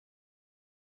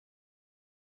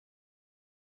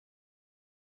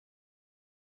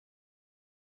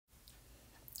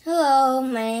Hello,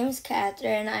 my name is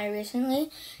Catherine. I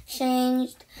recently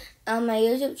changed my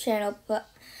YouTube channel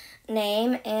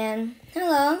name, and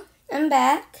hello, I'm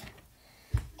back.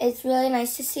 It's really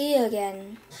nice to see you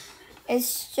again.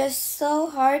 It's just so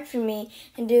hard for me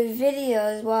to do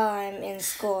videos while I'm in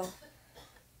school.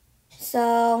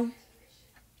 So,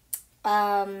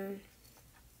 uh,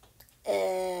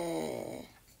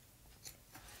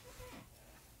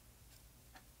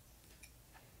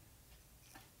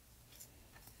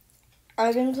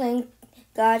 I've been playing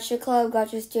Gacha Club,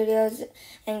 Gacha Studios,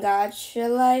 and Gacha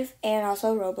Life, and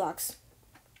also Roblox.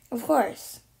 Of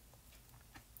course.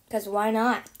 Because why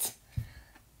not?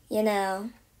 You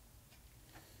know.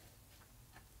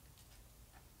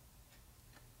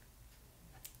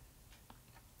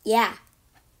 Yeah.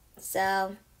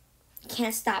 So, you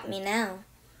can't stop me now.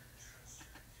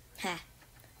 Ha.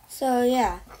 So,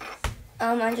 yeah.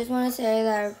 I just want to say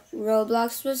that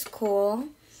Roblox was cool.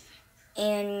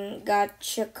 And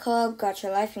Gacha Club, Gacha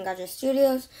Life, and Gacha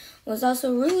Studios was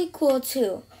also really cool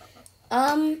too.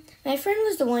 My friend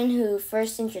was the one who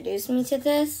first introduced me to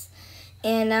this,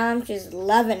 and now I'm just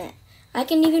loving it. I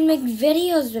can even make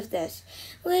videos with this,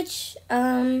 which,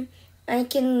 I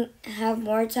can have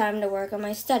more time to work on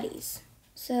my studies.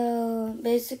 So,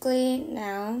 basically,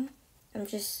 now, I'm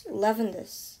just loving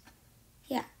this.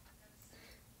 Yeah.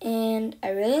 And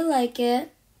I really like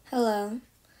it. Hello.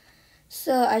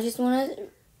 So, I just want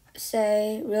to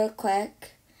say real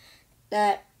quick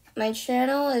that my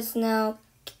channel is now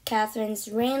Catherine's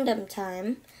Random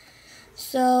Time.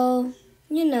 So,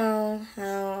 you know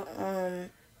how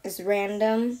it's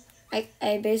random.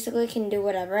 I basically can do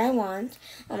whatever I want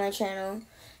on my channel.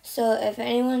 So if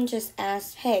anyone just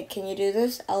asks, hey, can you do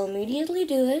this? I'll immediately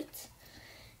do it.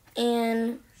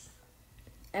 And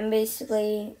I'm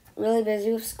basically really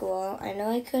busy with school. I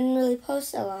know I couldn't really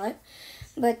post a lot,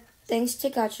 but thanks to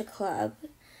Gacha Club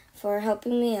for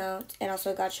helping me out, and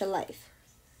also Gacha Life.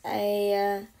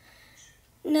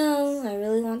 No, I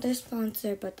really want their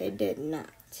sponsor, but they did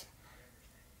not.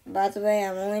 By the way,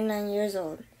 I'm only 9 years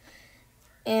old.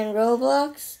 And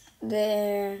Roblox,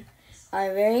 they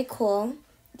are very cool.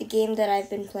 The game that I've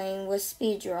been playing was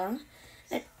Speed Draw.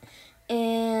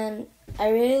 And I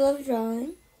really love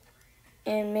drawing.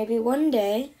 And maybe one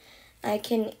day I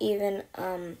can even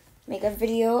make a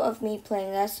video of me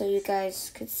playing that so you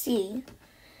guys could see.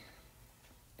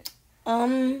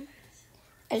 I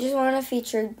just want to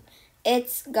feature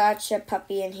It's Gacha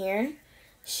Puppy in here.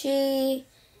 She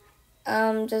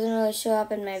doesn't really show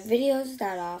up in my videos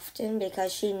that often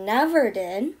because she never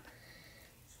did.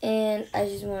 And I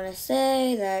just want to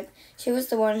say that she was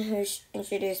the one who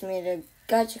introduced me to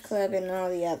Gacha Club and all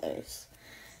the others,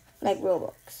 like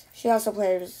Roblox. She also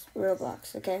plays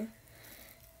Roblox, okay?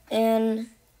 And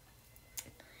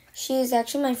she's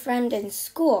actually my friend in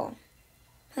school.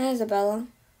 Hi, Isabella.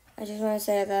 I just want to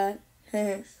say that.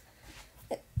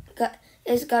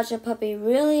 This Gacha Puppy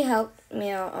really helped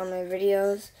me out on my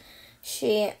videos.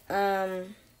 She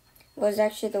was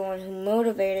actually the one who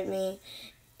motivated me,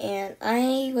 and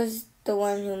I was the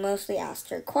one who mostly asked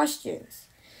her questions.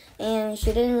 And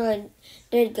she didn't really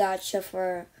did Gacha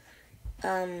for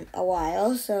a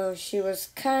while, so she was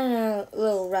kind of a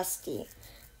little rusty.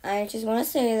 I just want to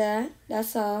say that.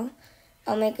 That's all.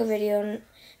 I'll make a video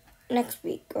next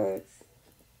week or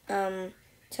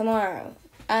tomorrow.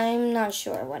 I'm not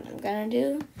sure what I'm gonna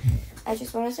do. I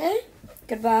just want to say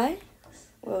goodbye.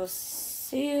 We'll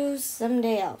see you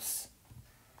someday else.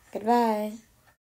 Goodbye.